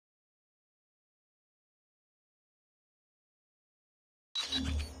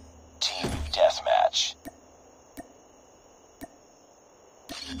Team Deathmatch.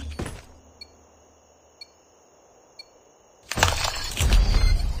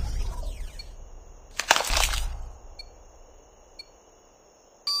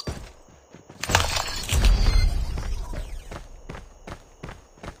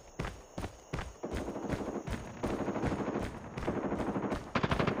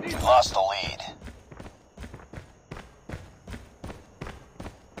 We lost the lead.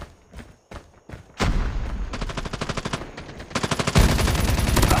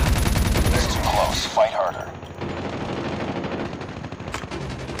 Fight harder.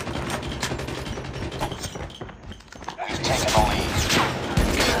 We've taken the lead.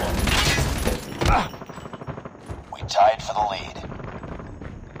 We tied for the lead.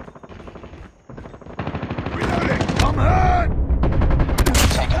 Reloading! I'm hurt!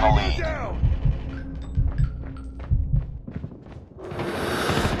 We've taken the lead.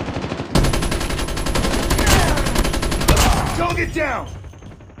 Target down!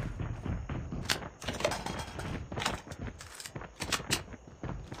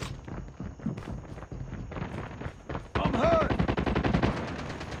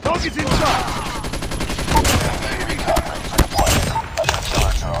 Target's in sight! Recon ready for deployment. Hunter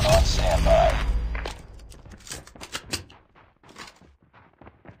killer drone on standby.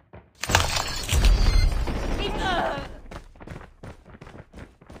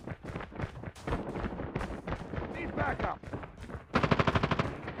 Need backup!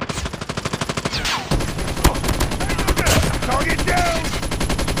 Target down!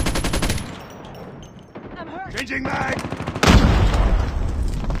 I'm hurt. Changing mag!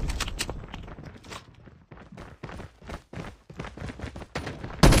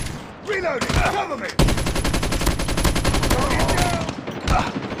 Reloading! Cover me! Target down!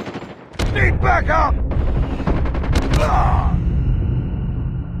 Need backup!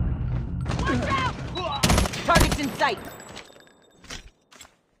 Watch out! Target's in sight.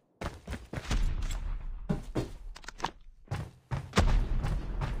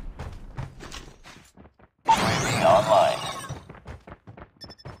 UAV online.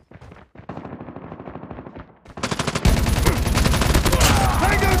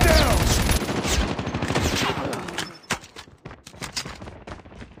 Tango down!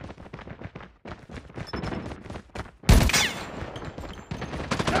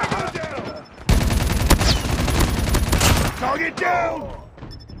 Tango down! Target down!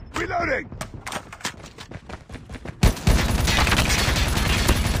 Reloading!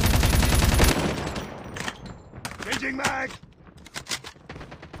 Changing mag!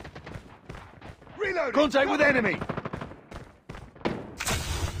 Reloading! Contact with enemy!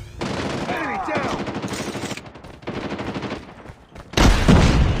 Enemy down!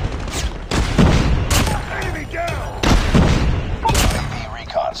 Enemy down! UAV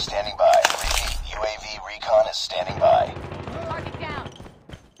recon standing by. Repeat, UAV recon is standing by. Target down.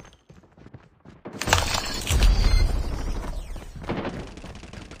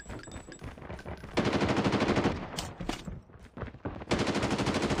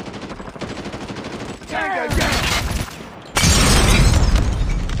 Tango down!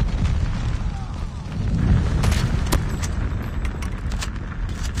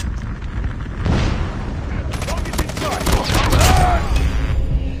 Target's in sight!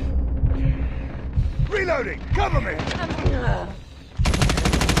 Reloading! Cover me!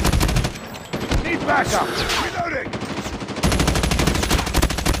 Need backup! Reloading!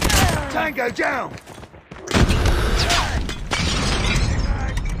 Tango down!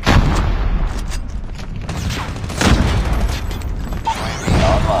 UAV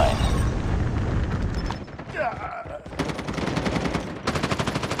online.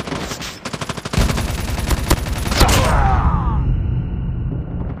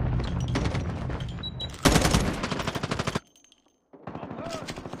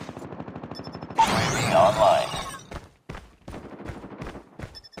 UAV online.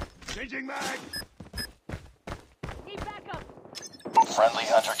 Changing mag! Need backup. Friendly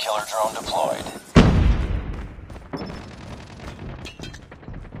hunter killer drone deployed.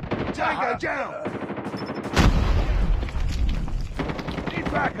 Tango down! Need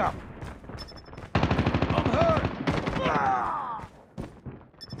backup! I'm hurt!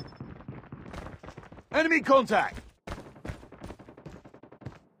 Enemy contact!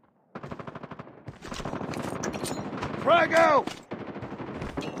 Frag out!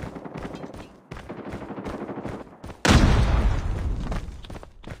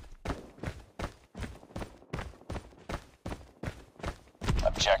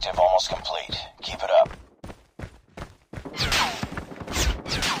 Objective almost complete. Keep it up.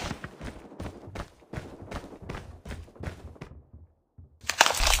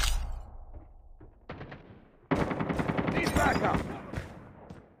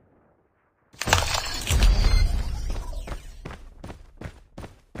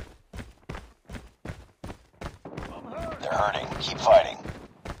 Keep fighting.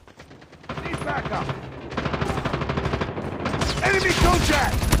 Need backup. Enemy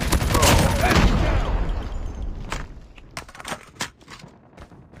contact! Enemy down!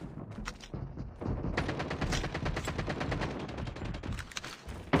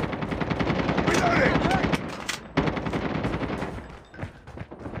 Reloading!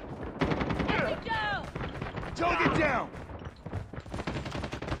 Enemy down! Target down!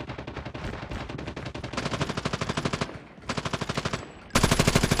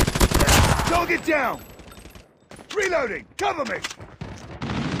 Target down! Reloading! Cover me!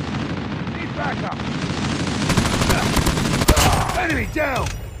 Need backup! Enemy down!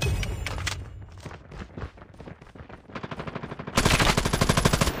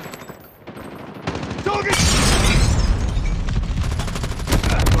 Target!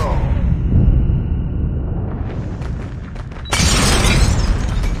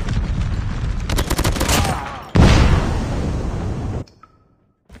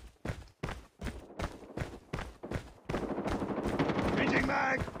 Changing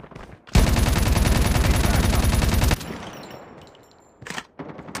mag!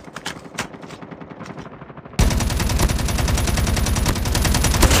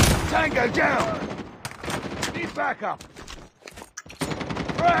 Tango down! Need backup!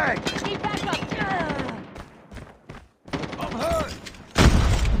 Frag! Need backup! I'm hurt!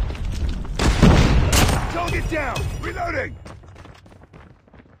 Target down! Reloading!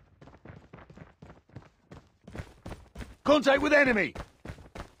 Contact with enemy!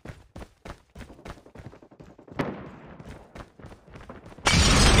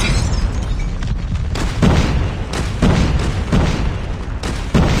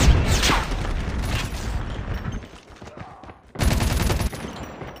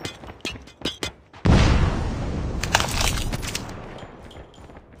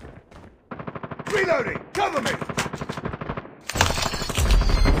 Reloading! Cover me!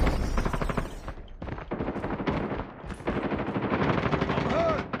 I'm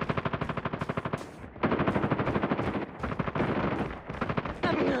hurt!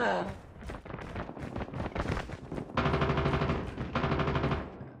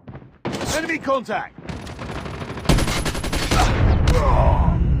 Enemy contact!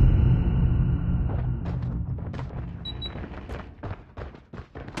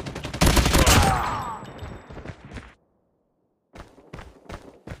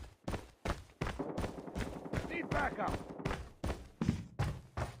 Need backup!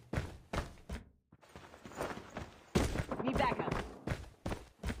 Need backup.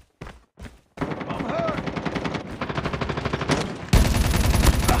 I'm hurt!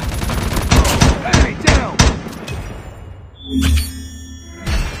 Enemy down!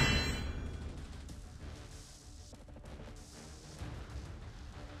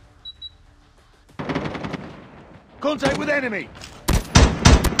 Contact with enemy!